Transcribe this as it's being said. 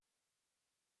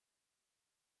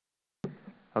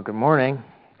Well, good morning.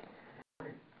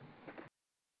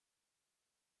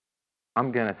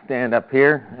 I'm going to stand up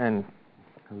here, and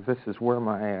this is where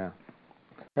my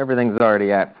everything's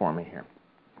already at for me here.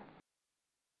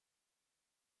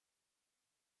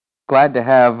 Glad to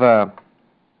have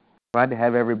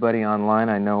everybody online.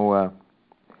 I know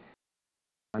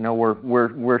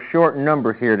we're short in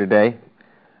number here today,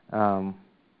 but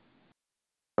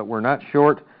we're not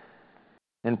short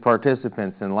in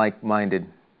participants and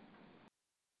like-minded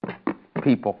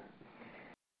people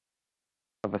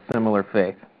of a similar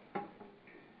faith.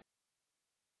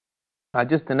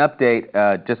 Just an update,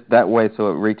 just that way so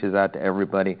it reaches out to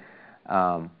everybody.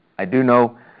 I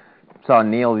saw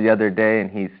Neil the other day,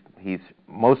 and he's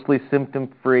mostly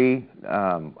symptom-free,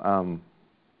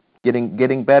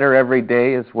 getting better every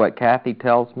day is what Kathy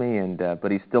tells me,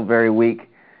 but he's still very weak,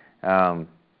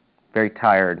 very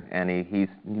tired, and he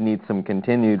needs some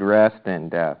continued rest,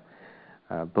 and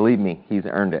believe me, he's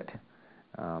earned it.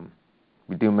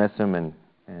 We do miss him,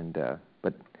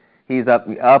 but he's up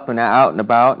and out and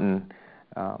about, and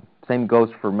same goes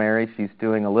for Mary. She's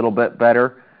doing a little bit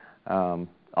better,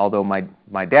 although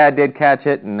my dad did catch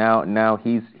it, and now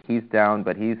he's down,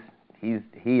 but he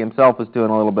himself is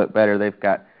doing a little bit better. They've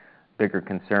got bigger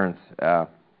concerns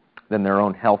than their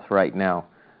own health right now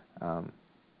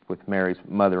with Mary's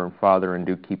mother and father, and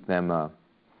do keep them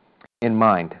in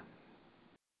mind.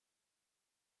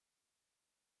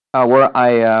 Where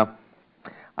I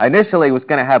initially was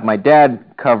going to have my dad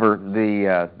cover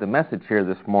the message here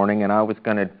this morning, and I was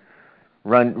going to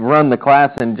run the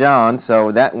class in John.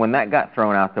 So that when that got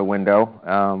thrown out the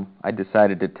window, I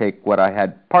decided to take what I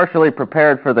had partially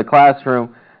prepared for the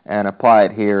classroom and apply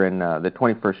it here in the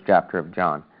 21st chapter of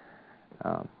John.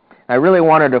 I really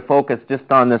wanted to focus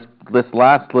just on this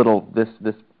last little this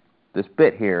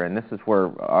bit here, and this is where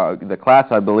the class,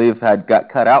 I believe, got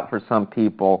cut out for some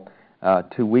people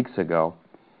 2 weeks ago.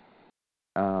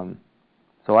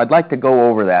 So I'd like to go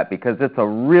over that because it's a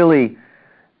really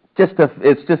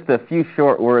it's just a few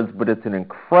short words, but it's an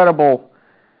incredible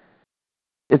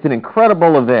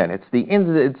event.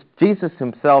 It's Jesus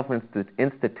himself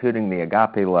instituting the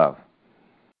agape love,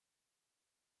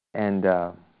 and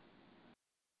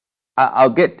I'll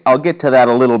get to that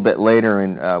a little bit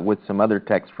later with some other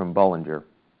texts from Bullinger.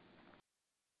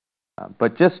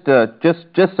 But just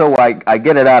so I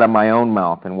get it out of my own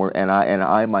mouth, and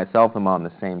I myself am on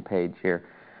the same page here.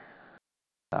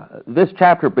 This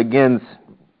chapter begins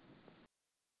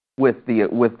with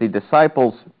the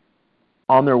disciples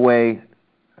on their way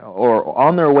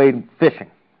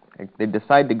fishing. They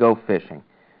decide to go fishing.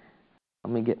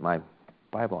 Let me get my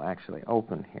Bible actually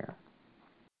open here.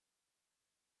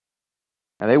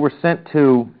 And they were sent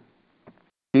to.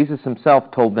 Jesus himself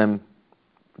told them,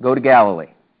 "Go to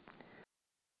Galilee."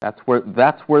 That's where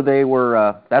they were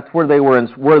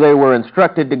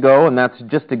instructed to go, and that's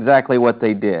just exactly what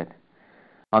they did.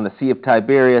 On the Sea of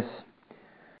Tiberias,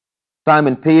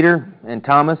 Simon Peter and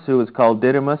Thomas, who was called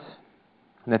Didymus,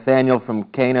 Nathanael from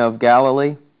Cana of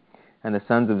Galilee, and the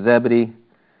sons of Zebedee,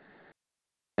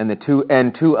 and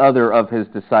two other of his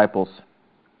disciples,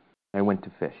 they went to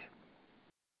fish.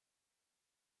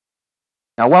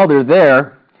 Now, while they're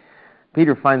there,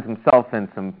 Peter finds himself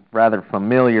in some rather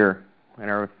familiar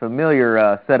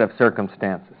set of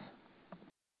circumstances.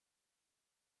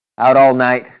 Out all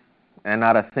night, and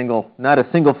not a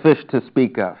single fish to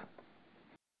speak of.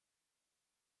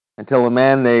 Until a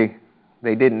man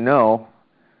they didn't know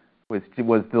was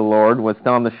the Lord was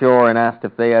on the shore and asked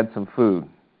if they had some food.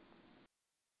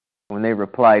 When they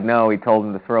replied no, he told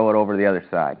them to throw it over the other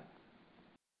side.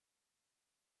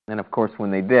 And of course, when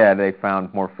they did, they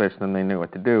found more fish than they knew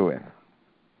what to do with.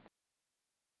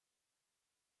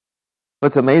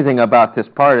 What's amazing about this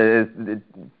part is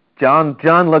John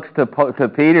looks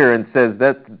to Peter and says,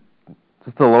 "That's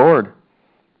the Lord."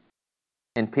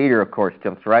 And Peter, of course,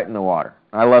 jumps right in the water.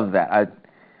 I love that.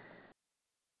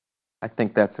 I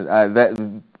think that's it.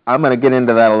 I'm going to get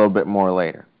into that a little bit more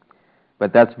later.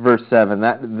 But that's verse 7.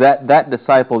 That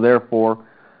disciple, therefore,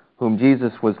 whom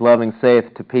Jesus was loving,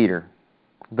 saith to Peter,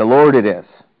 "The Lord it is."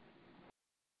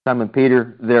 Simon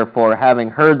Peter, therefore, having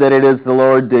heard that it is the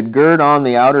Lord, did gird on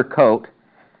the outer coat,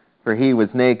 for he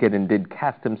was naked, and did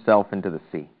cast himself into the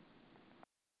sea.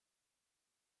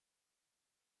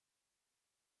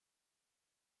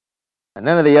 And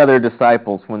none of the other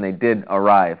disciples, when they did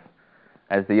arrive,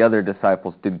 as the other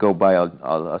disciples did go by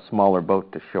a smaller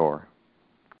boat to shore.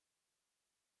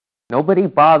 Nobody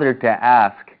bothered to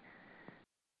ask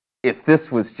if this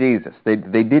was Jesus. They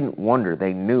didn't wonder.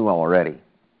 They knew already.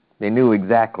 They knew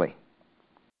exactly.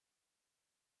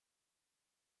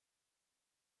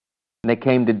 And they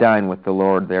came to dine with the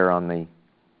Lord there on the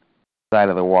side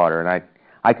of the water, and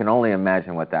I can only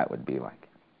imagine what that would be like.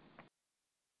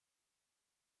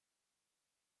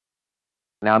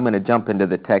 Now I'm going to jump into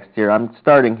the text here. I'm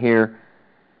starting here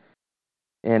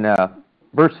in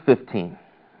verse 15,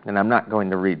 and I'm not going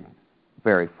to read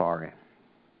very far in.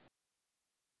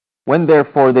 When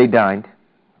therefore they dined,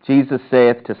 Jesus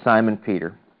saith to Simon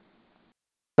Peter,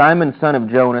 Simon, son of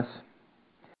Jonas,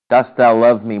 dost thou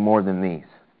love me more than these?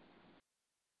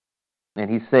 And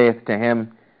he saith to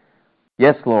him,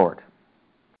 Yes, Lord,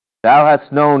 thou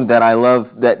hast known that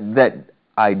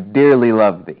I dearly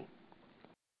love thee.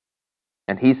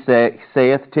 And he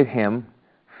saith to him,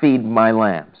 Feed my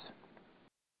lambs.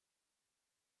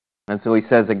 And so he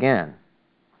says again,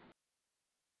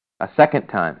 a second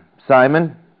time,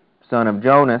 Simon, son of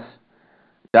Jonas,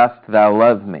 dost thou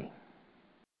love me?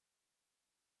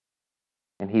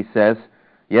 And he says,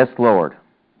 Yes, Lord,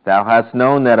 thou hast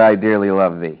known that I dearly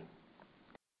love thee.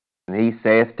 And he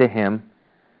saith to him,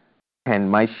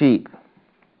 Tend my sheep.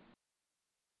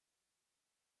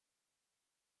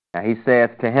 Now he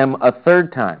saith to him a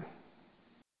third time,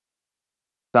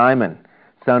 Simon,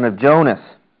 son of Jonas,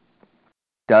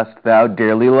 dost thou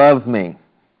dearly love me?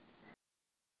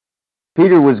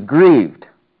 Peter was grieved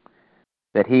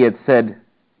that he had said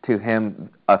to him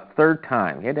a third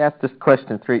time. He had asked this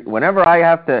question three. Whenever I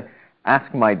have to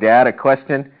ask my dad a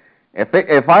question,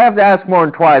 if I have to ask more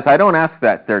than twice, I don't ask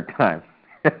that third time.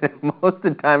 Most of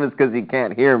the time it's because he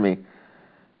can't hear me.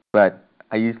 But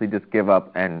I usually just give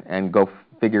up and go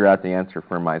figure out the answer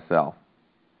for myself.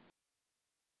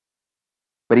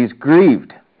 But he's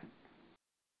grieved.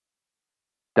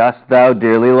 Dost thou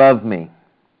dearly love me?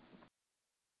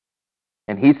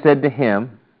 And he said to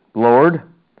him, Lord,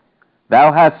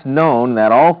 thou hast known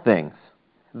that all things,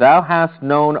 thou hast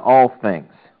known all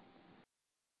things.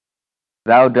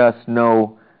 Thou dost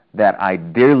know that I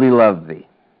dearly love thee.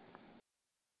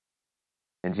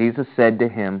 And Jesus said to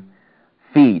him,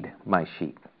 Feed my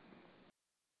sheep.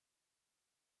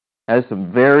 That is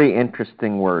some very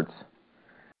interesting words,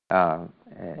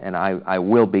 and I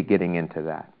will be getting into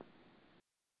that.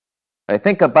 I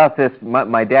think about this.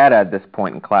 My dad at this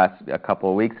point in class a couple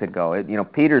of weeks ago.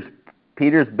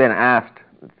 Peter's been asked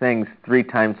things 3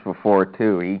 times before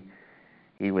too.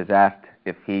 He was asked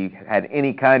if he had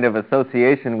any kind of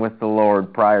association with the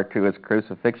Lord prior to his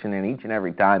crucifixion, and each and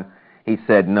every time he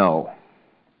said no,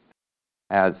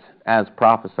 as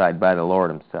prophesied by the Lord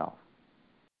himself.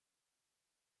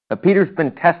 But Peter's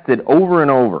been tested over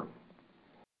and over.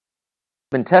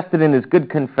 Been tested in his good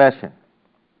confession.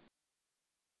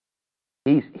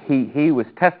 He was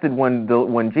tested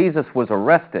when Jesus was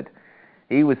arrested.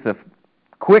 He was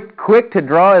quick to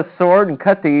draw his sword and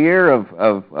cut the ear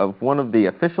of one of the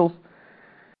officials,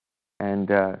 and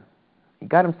he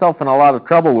got himself in a lot of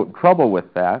trouble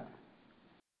with that.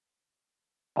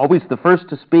 Always the first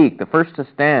to speak, the first to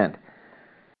stand.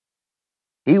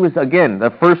 He was, again,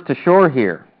 the first to shore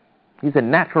here. He's a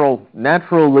natural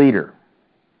leader.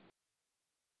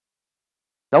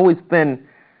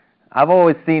 I've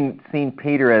always seen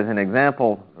Peter as an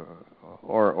example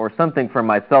or something for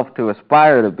myself to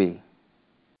aspire to be.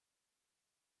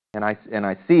 And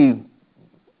I see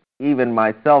even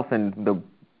myself in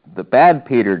the bad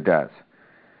Peter does.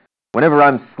 Whenever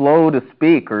I'm slow to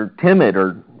speak or timid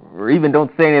or even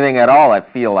don't say anything at all, I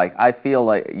feel like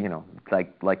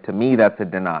like to me that's a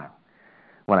denial.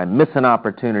 When I miss an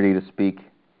opportunity to speak,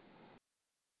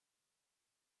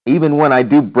 even when I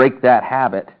do break that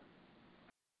habit,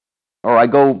 or I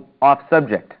go off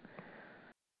subject,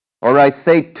 or I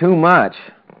say too much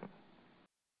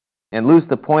and lose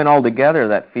the point altogether,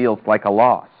 that feels like a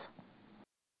loss.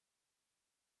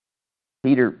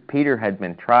 Peter had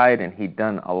been tried, and he's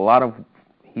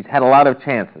had a lot of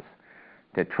chances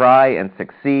to try and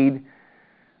succeed,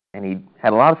 and he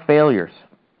had a lot of failures.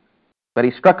 But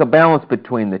he struck a balance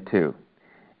between the two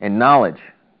in knowledge,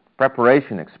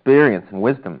 preparation, experience, and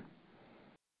wisdom.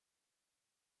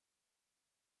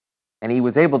 And he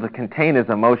was able to contain his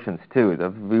emotions too.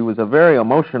 He was a very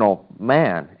emotional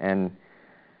man,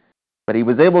 but he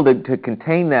was able to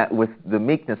contain that with the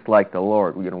meekness like the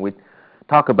Lord. We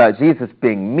talk about Jesus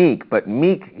being meek, but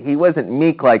meek, he wasn't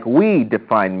meek like we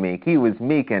define meek. He was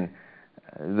meek, and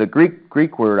the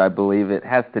Greek word, I believe,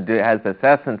 has this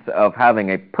essence of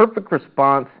having a perfect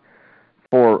response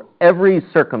for every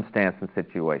circumstance and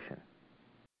situation.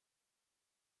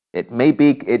 It may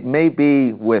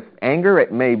be with anger,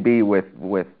 it may be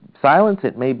with silence,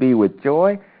 it may be with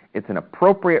joy. It's an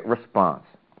appropriate response.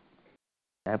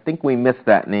 I think we miss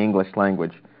that in the English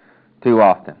language too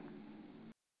often.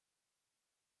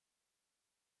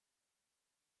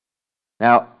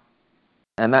 Now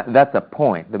And that's a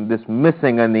point, this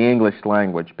missing in the English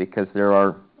language, because there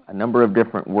are a number of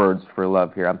different words for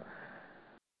love here. I'm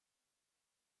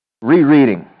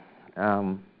rereading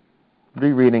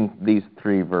these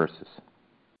 3 verses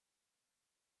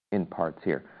in parts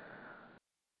here.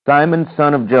 Simon,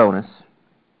 son of Jonas,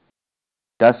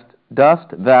 dost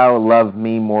thou love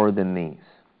me more than these?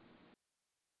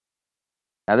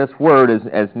 Now this word is,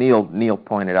 as Neil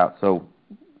pointed out so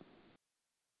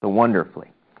wonderfully,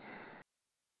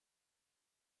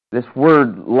 this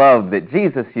word love that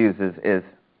Jesus uses is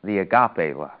the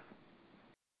agape love.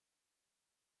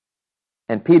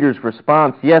 And Peter's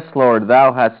response, yes, Lord,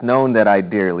 thou hast known that I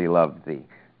dearly love thee.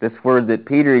 This word that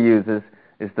Peter uses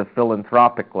is the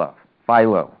philanthropic love,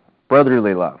 philo,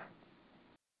 brotherly love.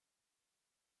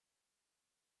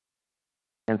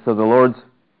 And so the Lord's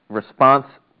response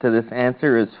to this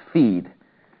answer is feed.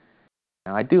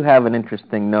 Now, I do have an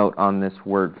interesting note on this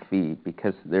word feed,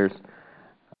 because there's,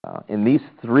 in these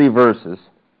 3 verses,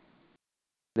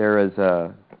 there is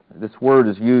this word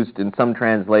is used in some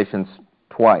translations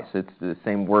twice. It's the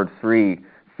same word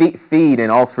feed in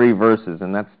all 3 verses,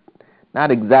 and that's not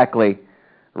exactly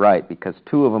right, because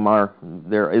 2 of them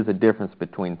there is a difference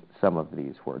between some of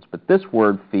these words. But this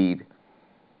word feed,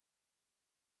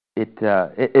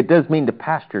 it does mean to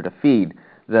pasture, to feed,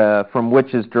 from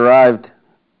which is derived.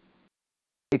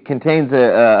 It contains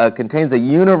a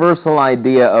universal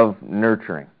idea of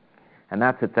nurturing, and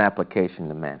that's its application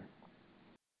to men.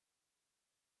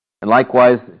 And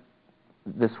likewise,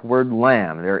 this word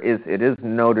lamb, it is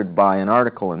noted by an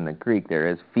article in the Greek. There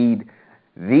is feed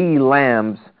the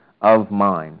lambs of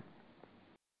mine,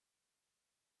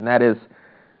 and that is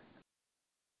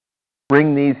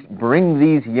bring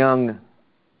these young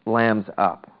lambs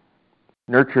up,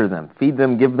 nurture them, feed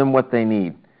them, give them what they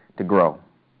need to grow.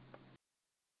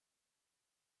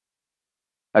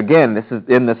 Again, this is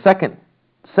in the second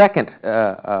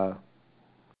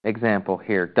example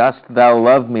here. Dost thou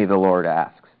love me, the Lord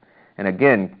asks. And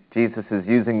again, Jesus is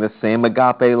using the same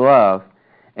agape love.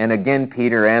 And again,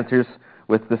 Peter answers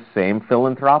with the same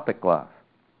philanthropic love.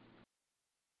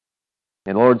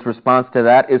 And the Lord's response to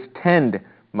that is, tend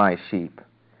my sheep.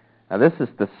 Now this is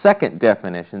the second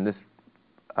definition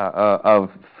of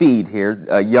feed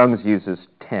here. Young's uses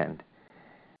tend.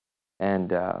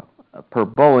 And per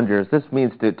Bollinger's, this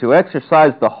means to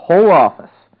exercise the whole office,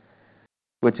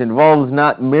 which involves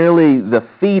not merely the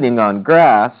feeding on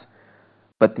grass,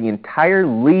 but the entire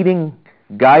leading,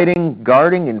 guiding,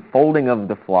 guarding, and folding of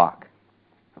the flock.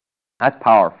 That's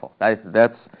powerful. That's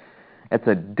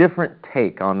a different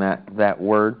take on that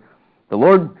word. The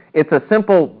Lord, it's a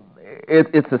simple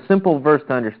verse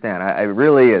to understand. It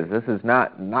really is. This is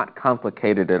not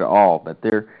complicated at all, but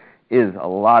there is a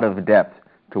lot of depth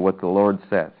to what the Lord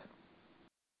says.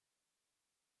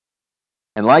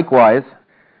 And likewise,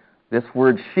 this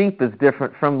word sheep is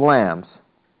different from lambs.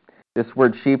 This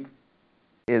word sheep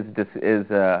is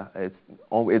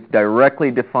directly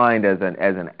defined as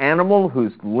an animal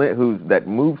that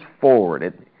moves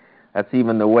forward. That's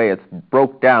even the way it's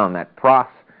broke down. That pros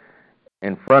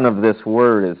in front of this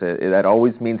word that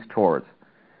always means towards.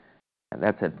 And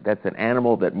that's an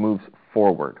animal that moves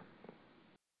forward.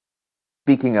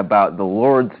 Speaking about the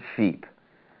Lord's sheep,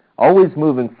 always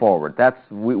moving forward.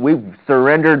 We've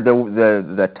surrendered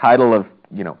the title of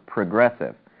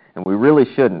progressive, and we really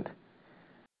shouldn't,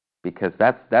 because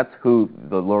that's who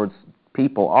the Lord's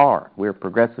people are. We're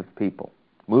progressive people,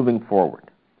 moving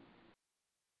forward.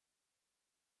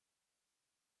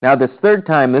 Now, this third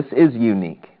time, this is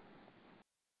unique.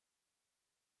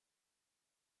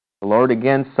 The Lord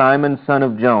again, Simon, son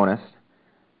of Jonas,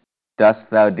 dost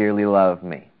thou dearly love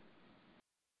me?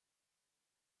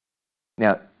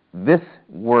 Now, this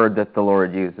word that the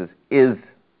Lord uses is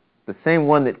the same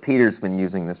one that Peter's been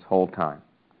using this whole time.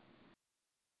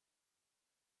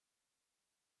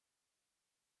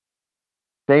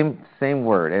 Same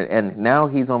word. And now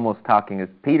he's almost talking as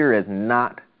Peter is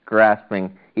not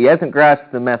grasping. He hasn't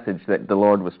grasped the message that the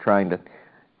Lord was trying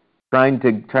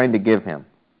to give him.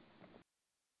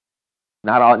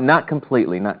 Not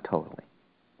completely, not totally.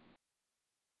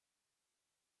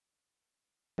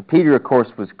 And Peter, of course,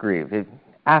 was grieved. He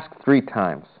asked 3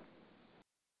 times,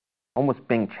 almost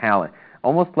being challenged,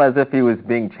 almost as if he was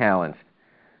being challenged,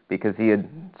 because he had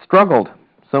struggled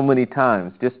so many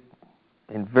times just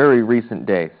in very recent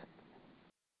days.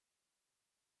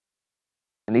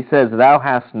 And he says, thou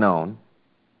hast known,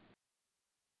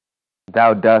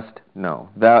 thou dost know.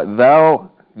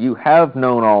 You have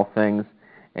known all things,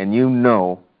 and you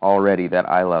know already that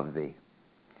I love thee.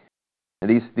 And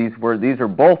these are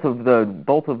both of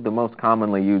the most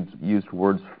commonly used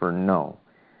words for know.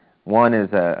 One is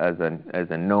as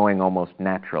a knowing almost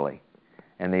naturally,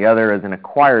 and the other is an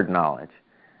acquired knowledge.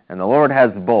 And the Lord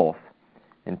has both.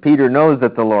 And Peter knows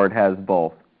that the Lord has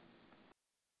both.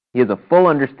 He has a full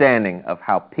understanding of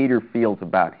how Peter feels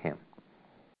about him.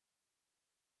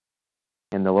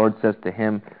 And the Lord says to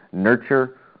him,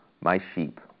 "Nurture my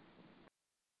sheep."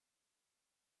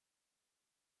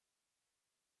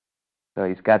 So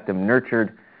he's got them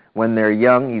nurtured when they're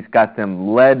young. He's got them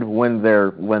led when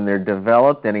they're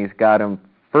developed, and he's got them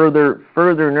further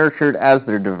nurtured as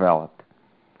they're developed.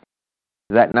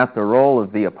 Is that not the role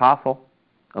of the apostle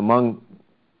among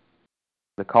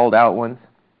the called out ones?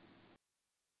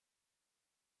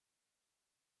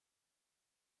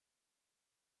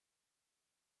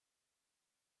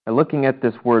 Now, looking at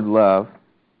this word love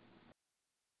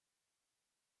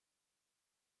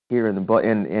here in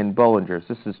Bollinger's,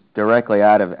 this is directly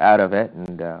out of it,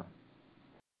 and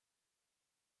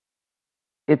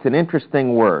it's an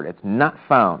interesting word. It's not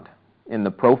found in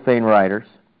the profane writers,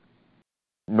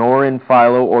 nor in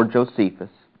Philo or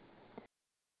Josephus,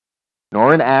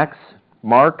 nor in Acts,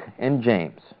 Mark, and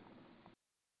James.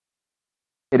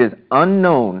 It is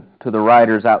unknown to the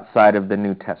writers outside of the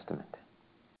New Testament.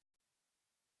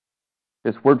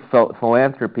 This word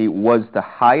philanthropy was the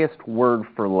highest word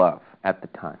for love at the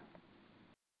time.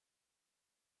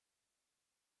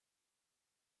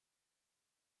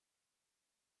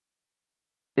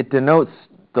 It denotes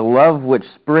the love which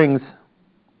springs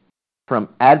from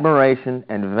admiration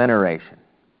and veneration,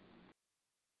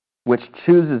 which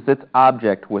chooses its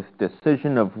object with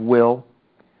decision of will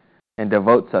and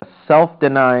devotes a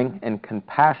self-denying and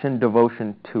compassion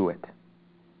devotion to it.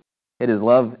 It is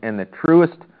love in the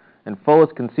truest and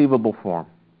fullest conceivable form.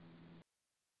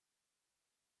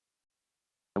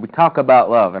 And we talk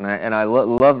about love, and I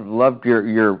loved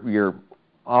your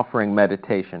offering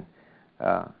meditation.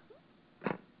 That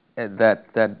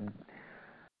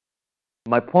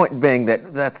my point being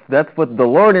that's what the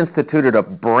Lord instituted, a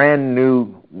brand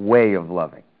new way of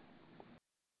loving,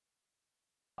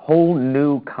 whole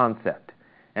new concept,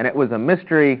 and it was a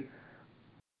mystery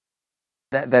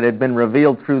that had been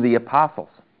revealed through the apostles.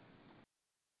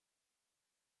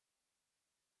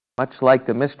 Much like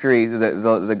the mystery,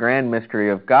 the grand mystery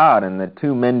of God and the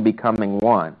two men becoming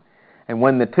one. And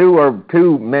when the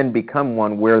two men become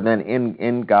one, we're then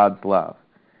in God's love.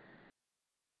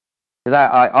 Because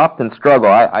I often struggle.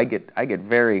 I get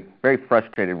very, very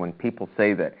frustrated when people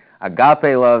say that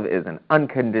agape love is an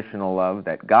unconditional love,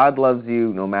 that God loves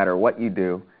you no matter what you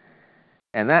do,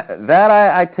 and that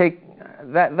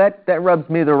rubs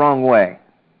me the wrong way.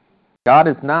 God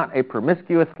is not a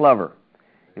promiscuous lover.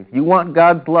 If you want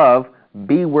God's love,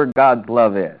 be where God's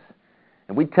love is.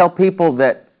 And we tell people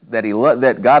that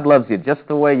God loves you just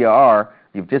the way you are,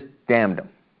 you've just damned them.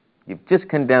 You've just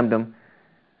condemned them.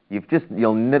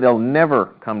 They'll never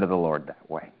come to the Lord that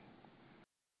way.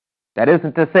 That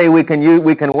isn't to say we can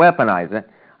weaponize it.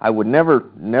 I would never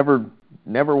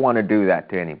want to do that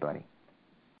to anybody.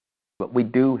 But we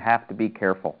do have to be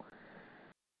careful.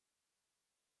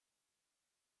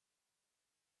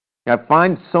 I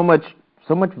find so much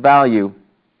value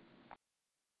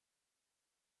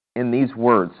in these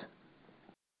words.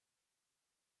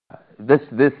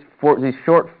 These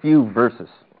short few verses.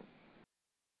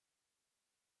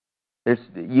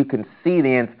 You can see the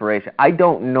inspiration. I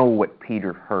don't know what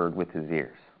Peter heard with his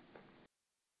ears.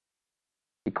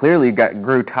 He clearly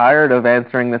grew tired of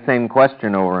answering the same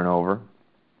question over and over.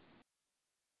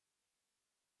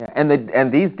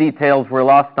 And these details were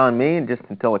lost on me just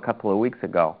until a couple of weeks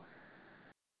ago.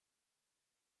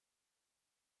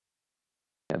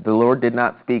 The Lord did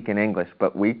not speak in English,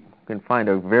 but we can find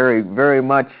a very, very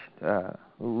much,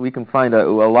 we can find a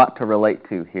lot to relate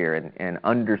to here in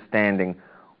understanding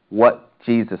what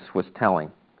Jesus was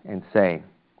telling and saying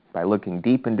by looking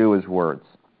deep into his words.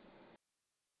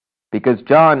 Because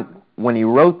John, when he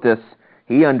wrote this,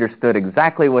 he understood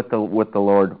exactly what the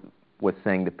Lord was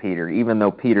saying to Peter, even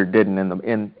though Peter didn't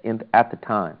at the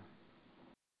time.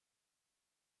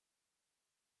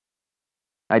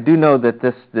 I do know that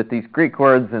these Greek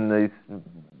words and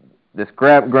this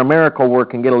grammatical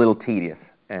work can get a little tedious,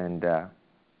 and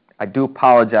I do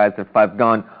apologize if I've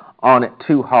gone on it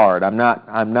too hard. I'm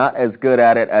not as good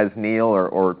at it as Neil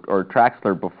or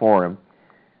Traxler before him.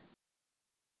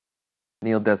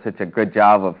 Neil does such a good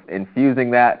job of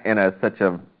infusing that in such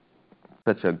a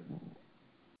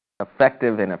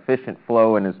effective and efficient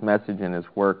flow in his message and his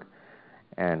work,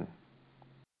 and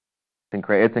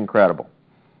it's incredible.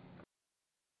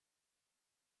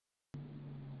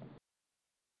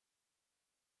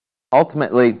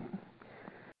 Ultimately,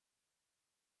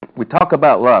 we talk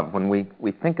about love. When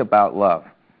we think about love,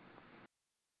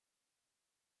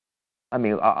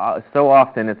 So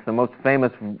often it's the most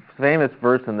famous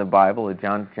verse in the Bible,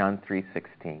 John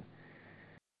 3:16.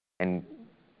 And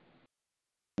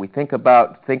we think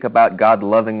about God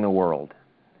loving the world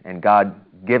and God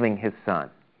giving His Son.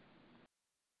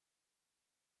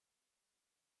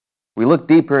 We look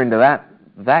deeper into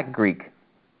that Greek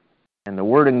and the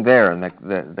wording there and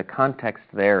the context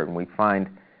there, and we find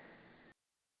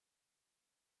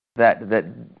that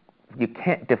you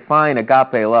can't define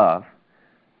agape love,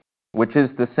 which is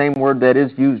the same word that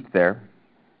is used there.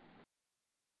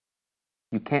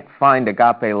 You can't find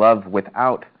agape love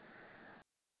without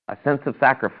a sense of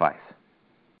sacrifice.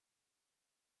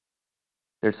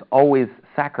 There's always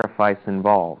sacrifice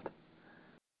involved.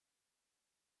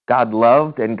 God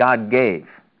loved and God gave.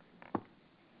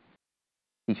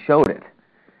 He showed it.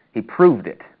 He proved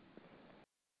it.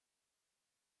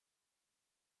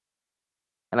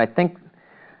 And I think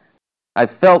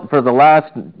I've felt for the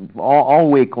last, all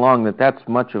week long, that that's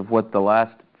much of what the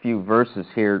last few verses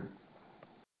here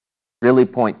really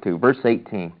point to. Verse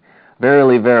 18,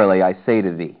 verily, verily, I say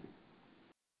to thee,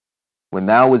 when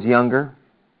thou was younger,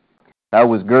 thou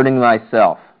was girding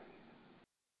thyself,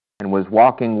 and was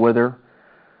walking whither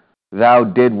thou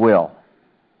did will.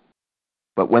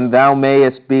 But when thou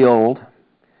mayest be old,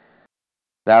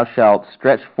 thou shalt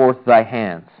stretch forth thy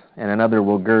hands, and another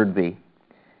will gird thee,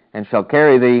 and shall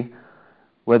carry thee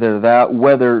whether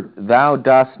thou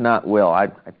dost not will. I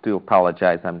do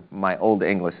apologize. My old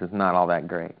English is not all that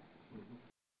great.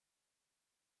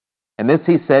 And this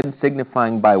he said,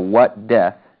 signifying by what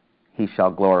death he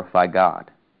shall glorify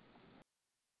God.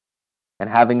 And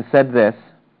having said this,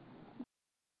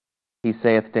 he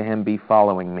saith to him, be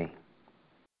following me.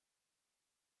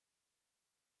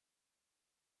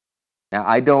 Now,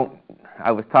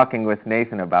 I was talking with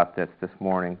Nathan about this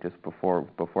morning, just before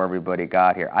everybody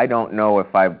got here. I don't know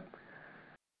if I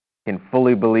can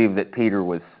fully believe that Peter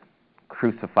was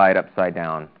crucified upside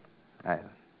down.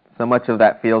 So much of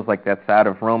that feels like that's out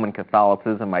of Roman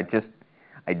Catholicism. I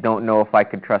don't know if I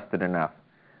could trust it enough.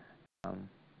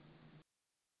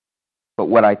 But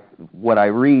what I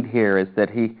read here is that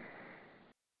he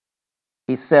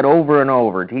said over and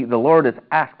over, the Lord has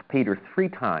asked Peter 3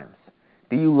 times,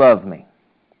 do you love me?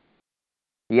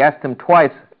 He asked him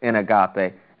twice in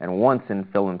agape and once in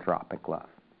philanthropic love.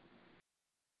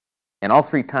 And all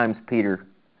 3 times Peter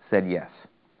said yes.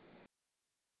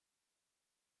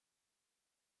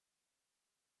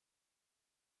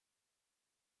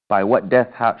 By what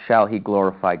death shall he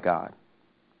glorify God?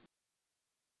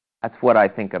 That's what I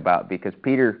think about, because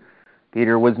Peter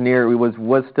was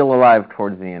still alive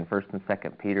towards the end. 1st and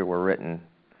 2nd Peter were written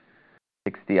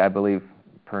 60, I believe,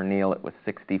 per Neil it was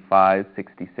 65,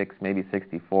 66, maybe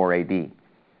 64 AD.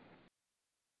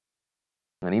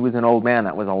 And he was an old man.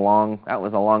 That was a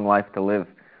long life to live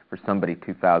for somebody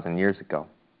 2,000 years ago.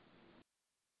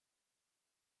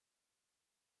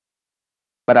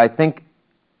 But I think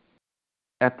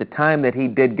at the time that he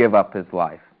did give up his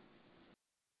life,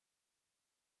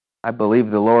 I believe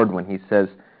the Lord when he says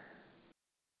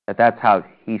that that's how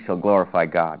he shall glorify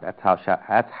God. That's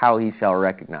how he shall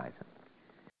recognize him.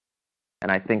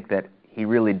 And I think that he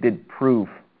really did prove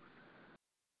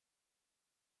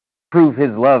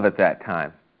his love at that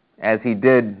time, as he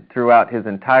did throughout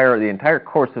the entire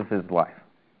course of his life.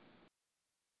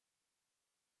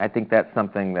 I think that's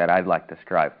something that I'd like to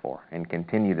strive for and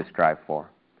continue to strive for.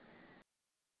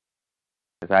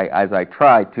 As I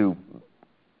try to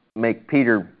make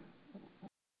Peter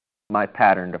my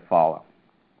pattern to follow,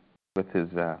 with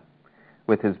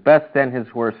his best and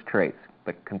his worst traits,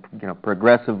 but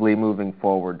progressively moving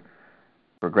forward,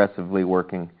 progressively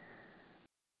working,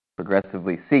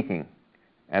 progressively seeking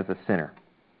as a sinner.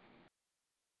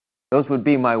 Those would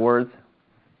be my words.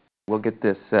 We'll get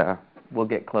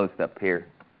closed up here.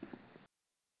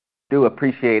 Do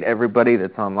appreciate everybody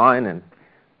that's online, and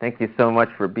thank you so much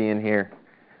for being here.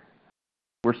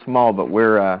 We're small, but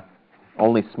we're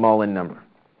only small in number.